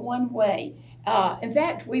have a one-way. In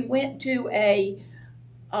fact, we went to the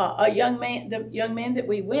young man that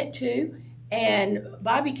we went to, and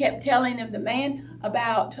Bobby kept telling him, the man,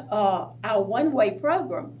 about our one-way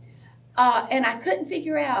program. And I couldn't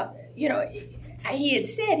figure out, he had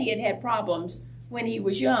said he had problems when he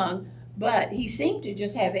was young, but he seemed to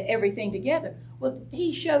just have everything together. Well,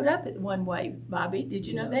 he showed up at one way, Bobby. Did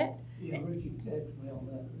you know that? Yeah, Richie texted me on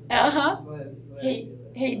that.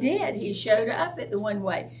 He did. He showed up at the one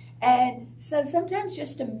way. And so sometimes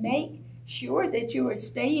just to make sure that you are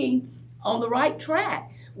staying on the right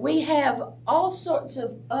track. We have all sorts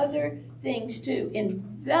of other things to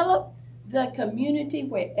envelop the community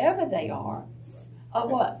wherever they are. Or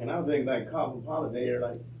what? And I was thinking like Cosmopolitan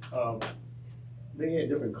there, they had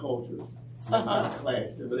different cultures. That's not a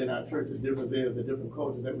clash. But in our church, the difference is the different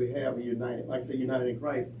cultures that we have are united. Like say united in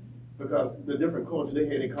Christ. Because the different cultures they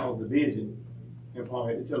had, they caused division. And Paul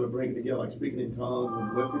had to tell them to bring it together, like speaking in tongues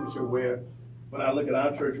and what people should wear. When I look at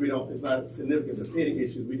our church, it's not significant to petty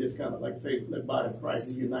issues. We just kind of like say the body of Christ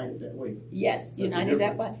is united that way. Yes, that's united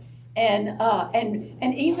that way. And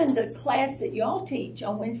even the class that y'all teach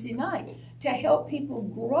on Wednesday night to help people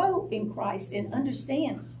grow in Christ and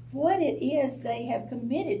understand what it is they have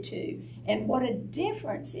committed to and what a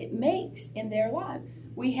difference it makes in their lives.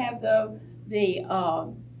 We have the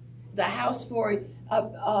house for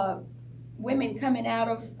women coming out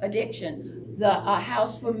of addiction, the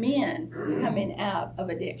house for men coming out of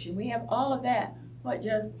addiction. We have all of that. What,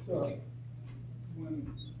 Joe? So,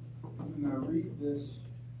 when I read this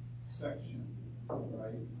section,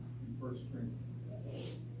 right, in 1 Corinthians,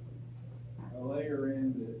 I layer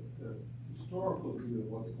in the historical view of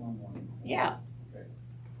what's going on. Yeah. Okay.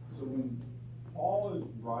 So when Paul is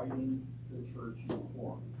writing the church in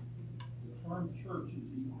Corinth, the term church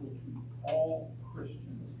is equal to all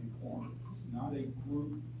Christians in Corinth. It's not a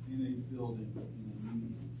group in a building, in a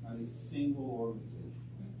meeting. It's not a single organization.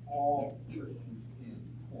 It's all Christians in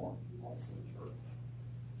Corinth, also church.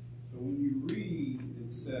 So when you read,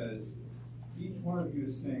 it says, each one of you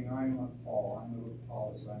is saying, I am of Paul, I am of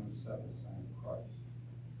Apollos, I am of Cephas, I am of Christ.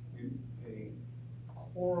 A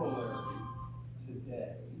corollary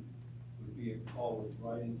today would be if Paul was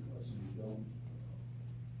writing to us in Jonesboro.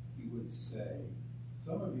 He would say,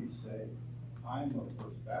 some of you say, I am of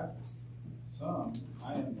First Baptist. Some,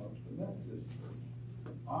 I am of the Methodist Church.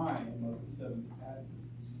 I am of the Seventh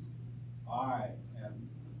Adventists. I am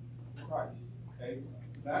Christ. Okay?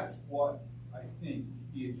 That's what I think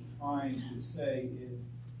he is trying to say is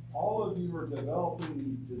all of you are developing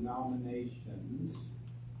these denominations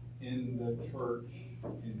in the church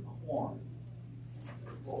in Corinth.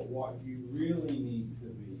 But what you really need to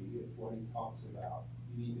be is what he talks about.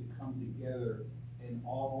 You need to come together and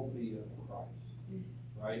all be of Christ,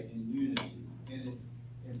 right? In unity. And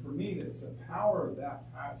for me, that's the power of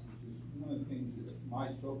that passage is one of the things that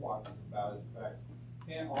my soapbox is about is the fact,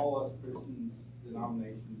 can't all us Christians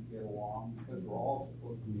denominations get along because we're all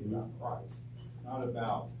supposed to be about Christ, not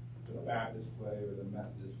about the Baptist way or the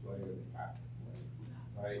Methodist way or the Catholic way,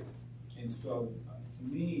 right? And so, to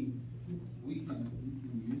me, we can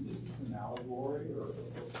use this as an allegory or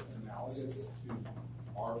analogous to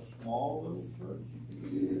our small little church,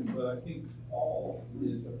 but I think Paul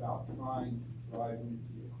is about trying to drive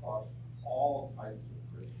unity across all types of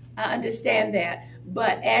Christians. I understand that,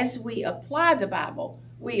 but as we apply the Bible,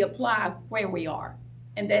 we apply where we are.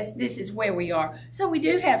 And this is where we are. So we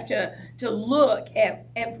do have to look at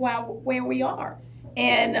where we are.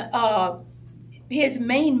 And his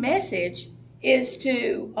main message is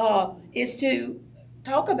to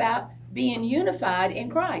talk about being unified in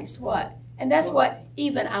Christ. What? And that's what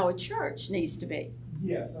even our church needs to be.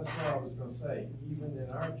 Yes, that's what I was going to say. Even in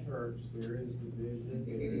our church, there is division,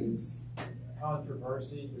 there is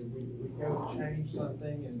controversy. We go to change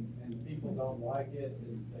something and people don't like it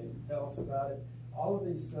and they tell us about it. All of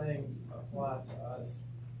these things apply to us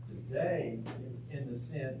today in the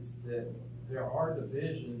sense that there are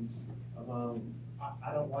divisions among,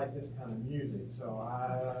 I don't like this kind of music, so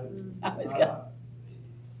it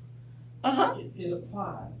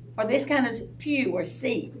applies. Or this kind of pew or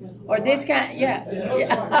seat, or this kind,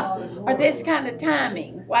 or this kind of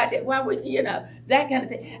timing. Why would that kind of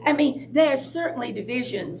thing? I mean, there are certainly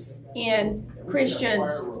divisions in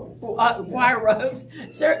Christians, choir robes.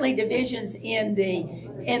 Certainly divisions in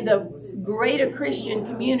the greater Christian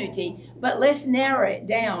community. But let's narrow it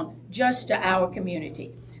down just to our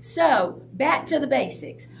community. So back to the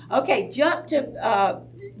basics. Okay, jump to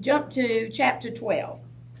chapter 12.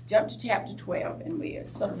 Jump to chapter 12, and we're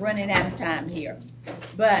sort of running out of time here.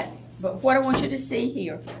 But what I want you to see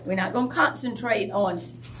here, we're not going to concentrate on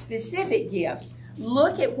specific gifts.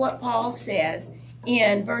 Look at what Paul says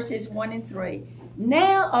in verses 1 and 3.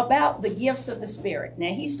 Now about the gifts of the Spirit.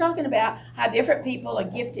 Now he's talking about how different people are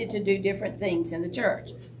gifted to do different things in the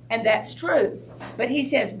church. And that's true. But he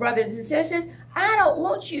says, brothers and sisters, I don't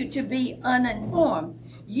want you to be uninformed.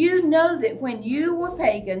 You know that when you were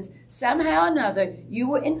pagans, somehow or another, you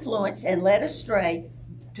were influenced and led astray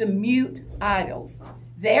to mute idols.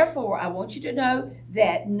 Therefore, I want you to know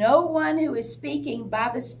that no one who is speaking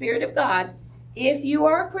by the Spirit of God, if you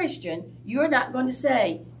are a Christian, you're not going to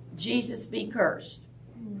say, Jesus be cursed.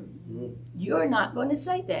 You're not going to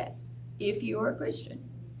say that if you're a Christian.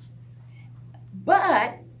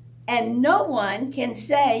 And no one can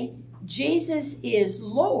say Jesus is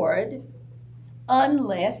Lord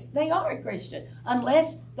unless they are a Christian,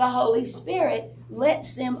 unless the Holy Spirit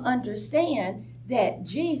lets them understand that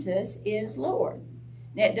Jesus is Lord.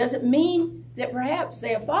 Now, it doesn't mean that perhaps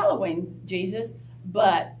they are following Jesus,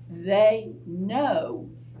 but they know,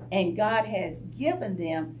 and God has given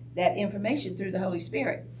them that information through the Holy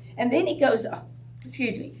Spirit. And then he goes,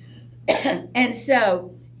 excuse me, and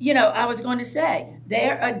so, I was going to say,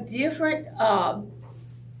 there are different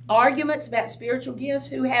arguments about spiritual gifts,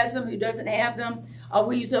 who has them, who doesn't have them,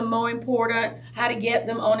 which is more important, how to get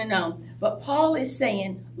them, on and on. But Paul is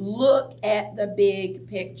saying, look at the big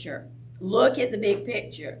picture. Look at the big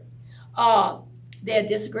picture. There are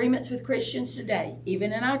disagreements with Christians today,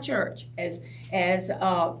 even in our church, as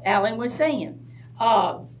Alan was saying.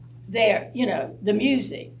 The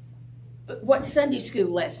music, what Sunday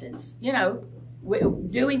school lessons,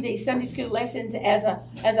 doing these Sunday school lessons as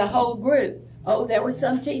a whole group. Oh, there were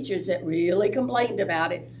some teachers that really complained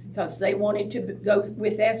about it because they wanted to go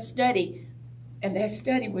with their study, and their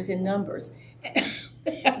study was in numbers.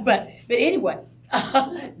 but anyway,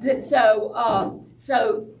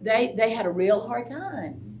 so they had a real hard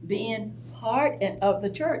time being part of the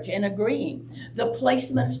church and agreeing. The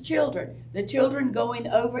placement of children, the children going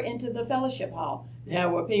over into the fellowship hall, there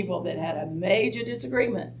were people that had a major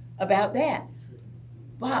disagreement about that.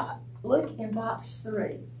 But look in box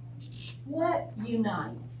 3. What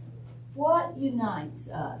unites? What unites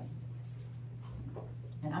us?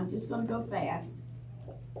 And I'm just going to go fast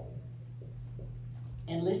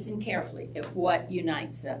and listen carefully at what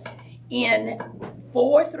unites us. In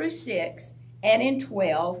 4 through 6 and in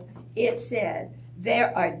 12, it says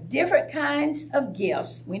there are different kinds of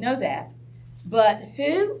gifts. We know that. But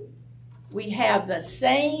who? We have the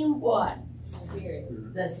same what?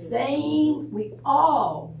 Spirit. The same, we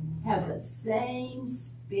all have the same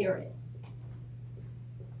Spirit.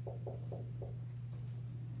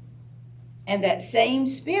 And that same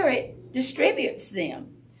Spirit distributes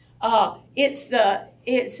them. Paul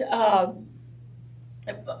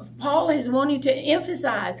is wanting to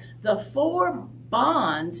emphasize the 4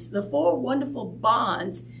 bonds, the 4 wonderful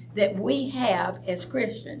bonds that we have as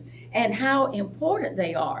Christians and how important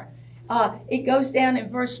they are. It goes down in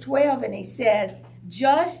verse 12 and he says,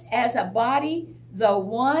 just as a body, though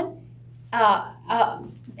one,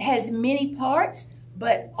 has many parts,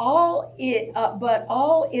 but all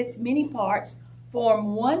its many parts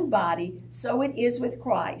form one body, so it is with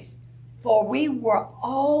Christ. For we were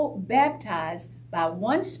all baptized by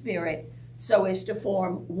one Spirit, so as to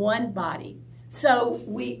form one body. So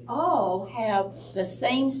we all have the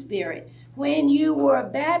same Spirit. When you were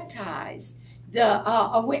baptized,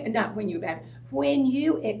 when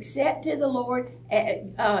you accepted the Lord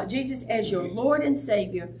Jesus as your Lord and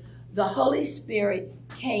Savior, the Holy Spirit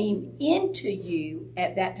came into you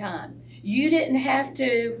at that time. You didn't have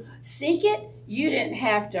to seek it. You didn't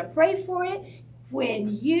have to pray for it.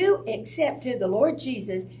 When you accepted the Lord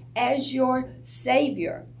Jesus as your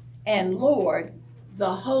Savior and Lord,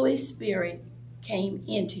 the Holy Spirit came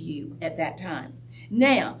into you at that time.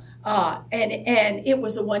 Now, and it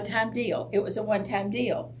was a one-time deal. It was a one-time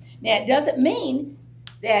deal. Now, it doesn't mean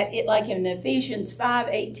that it, like in Ephesians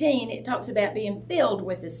 5:18, it talks about being filled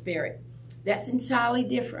with the Spirit. That's entirely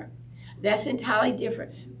different. That's entirely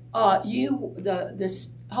different. The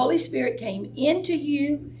Holy Spirit came into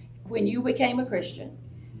you when you became a Christian.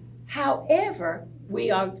 However,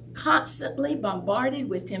 we are constantly bombarded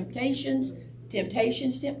with temptations.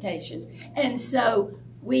 And so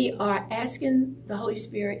we are asking the Holy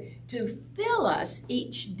Spirit to fill us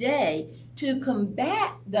each day to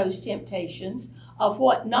combat those temptations of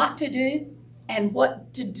what not to do and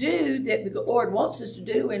what to do that the Lord wants us to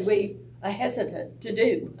do and we are hesitant to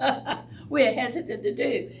do. We're hesitant to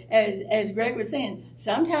do. As Greg was saying,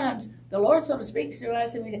 sometimes the Lord sort of speaks to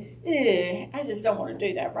us and we say, I just don't want to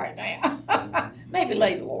do that right now. Maybe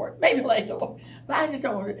later, Lord. Maybe later, Lord. But I just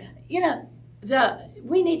don't want to.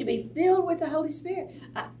 We need to be filled with the Holy Spirit.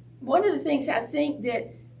 One of the things I think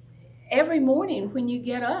that every morning when you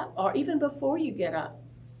get up, or even before you get up,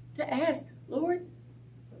 to ask, Lord,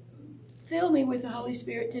 fill me with the Holy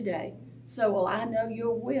Spirit today, so will I know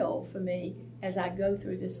your will for me as I go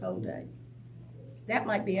through this whole day. That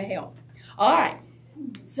might be a help. All right,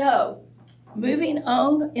 so moving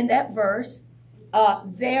on in that verse,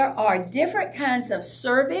 there are different kinds of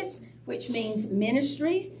service, which means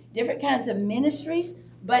ministries, different kinds of ministries,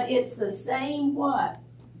 but it's the same what?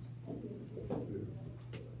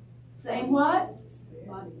 Same what?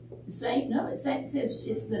 Same, no, it's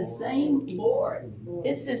the same Lord.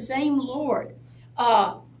 It's the same Lord.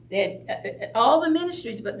 That all the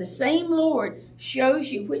ministries, but the same Lord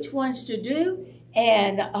shows you which ones to do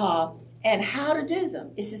and how to do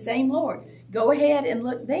them. It's the same Lord. Go ahead and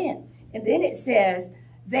look then. And then it says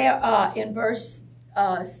there in verse,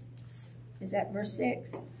 is that verse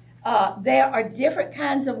 6? There are different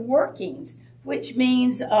kinds of workings, which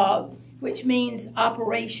means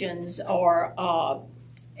operations or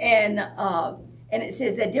and it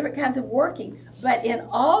says there are different kinds of working, but in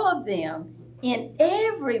all of them, in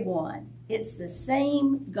everyone, it's the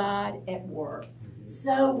same God at work.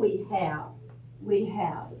 So we have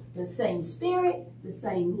the same Spirit, the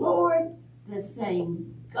same Lord, the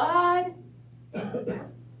same God,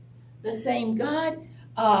 the same God.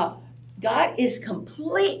 God is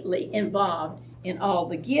completely involved in all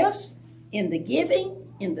the gifts, in the giving,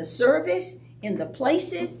 in the service, in the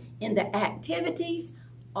places, in the activities,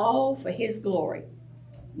 all for His glory.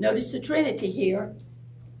 Notice the Trinity here.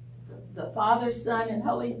 The Father, Son, and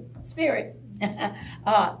Holy Spirit. They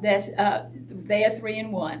are 3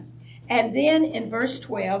 in 1. And then in verse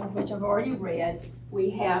 12, which I've already read, we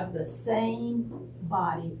have the same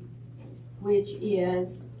body, which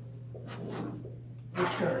is the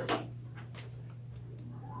church.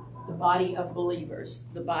 The body of believers.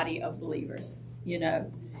 The body of believers, you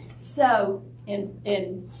know. So, let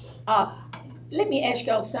me ask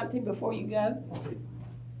y'all something before you go.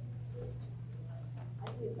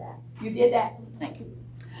 You did that? Thank you.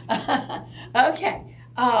 Okay.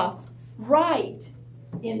 Right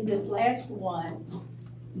in this last one,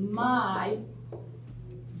 my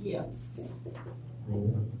gift.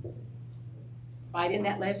 Right in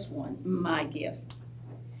that last one, my gift.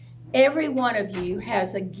 Every one of you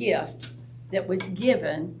has a gift that was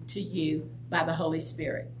given to you by the Holy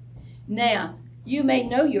Spirit. Now, you may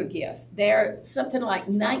know your gift. There are something like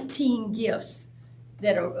 19 gifts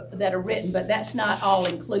that are written, but that's not all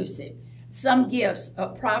inclusive. Some gifts are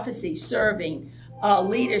prophecy, serving,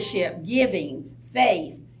 leadership, giving,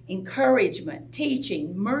 faith, encouragement,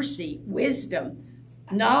 teaching, mercy, wisdom,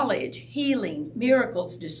 knowledge, healing,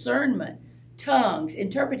 miracles, discernment, tongues,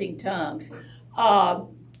 interpreting tongues,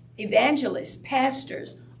 evangelists,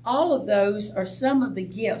 pastors. All of those are some of the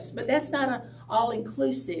gifts, but that's not an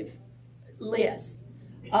all-inclusive list.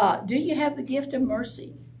 Do you have the gift of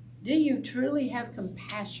mercy? Do you truly have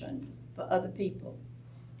compassion for other people?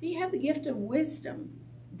 Do you have the gift of wisdom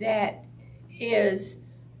that is,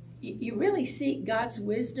 you really seek God's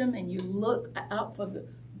wisdom and you look out for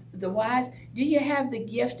the wise? Do you have the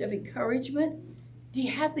gift of encouragement? Do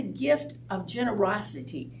you have the gift of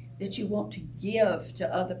generosity that you want to give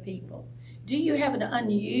to other people? Do you have an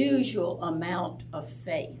unusual amount of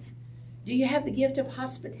faith? Do you have the gift of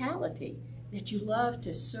hospitality, that you love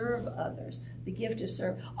to serve others, the gift to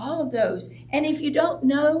serve, all of those? And if you don't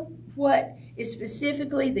know what is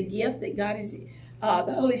specifically the gift that God is,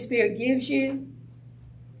 the Holy Spirit gives you,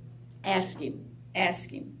 ask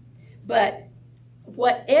Him. But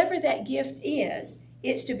whatever that gift is,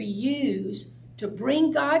 it's to be used to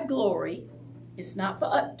bring God glory. It's not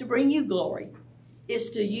to bring you glory. It's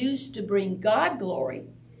to bring God glory.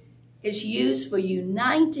 It's used for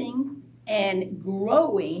uniting and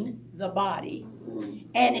growing the body.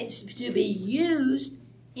 And it's to be used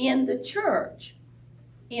in the church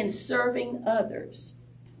in serving others.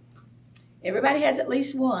 Everybody has at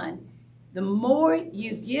least one. The more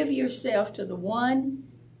you give yourself to the one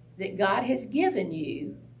that God has given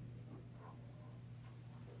you,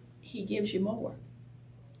 He gives you more.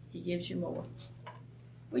 He gives you more.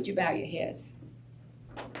 Would you bow your heads?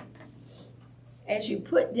 As we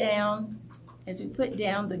put down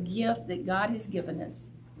the gift that God has given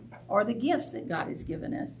us, or the gifts that God has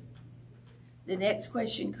given us, the next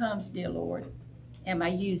question comes, dear Lord, am I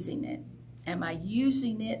using it? Am I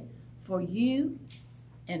using it for you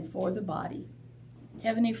and for the body?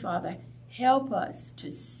 Heavenly Father, help us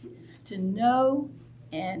to know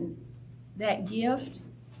and that gift,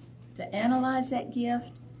 to analyze that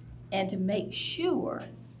gift, and to make sure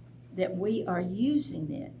that we are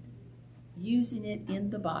using it in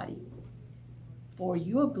the body for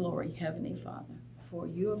your glory, Heavenly Father, for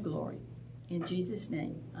your glory. In Jesus'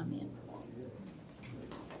 name, amen.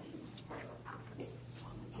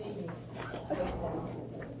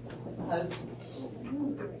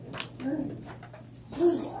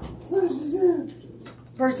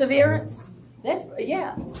 Perseverance. That's,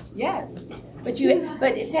 yeah, yes. But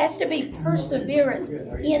it has to be perseverance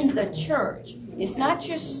in the church. It's not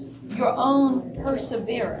just your own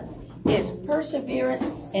perseverance. It's perseverance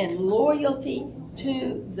and loyalty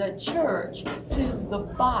to the church, to the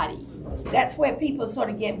body. That's where people sort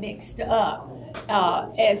of get mixed up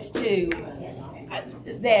as to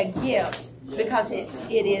their gifts. because it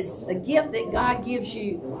is the gift that God gives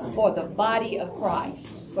you for the body of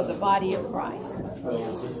Christ. For the body of Christ.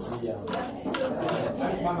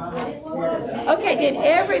 Okay, did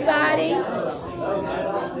everybody?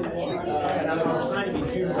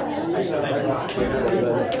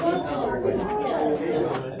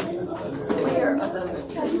 Where are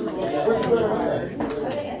those?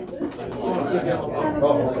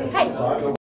 Hey.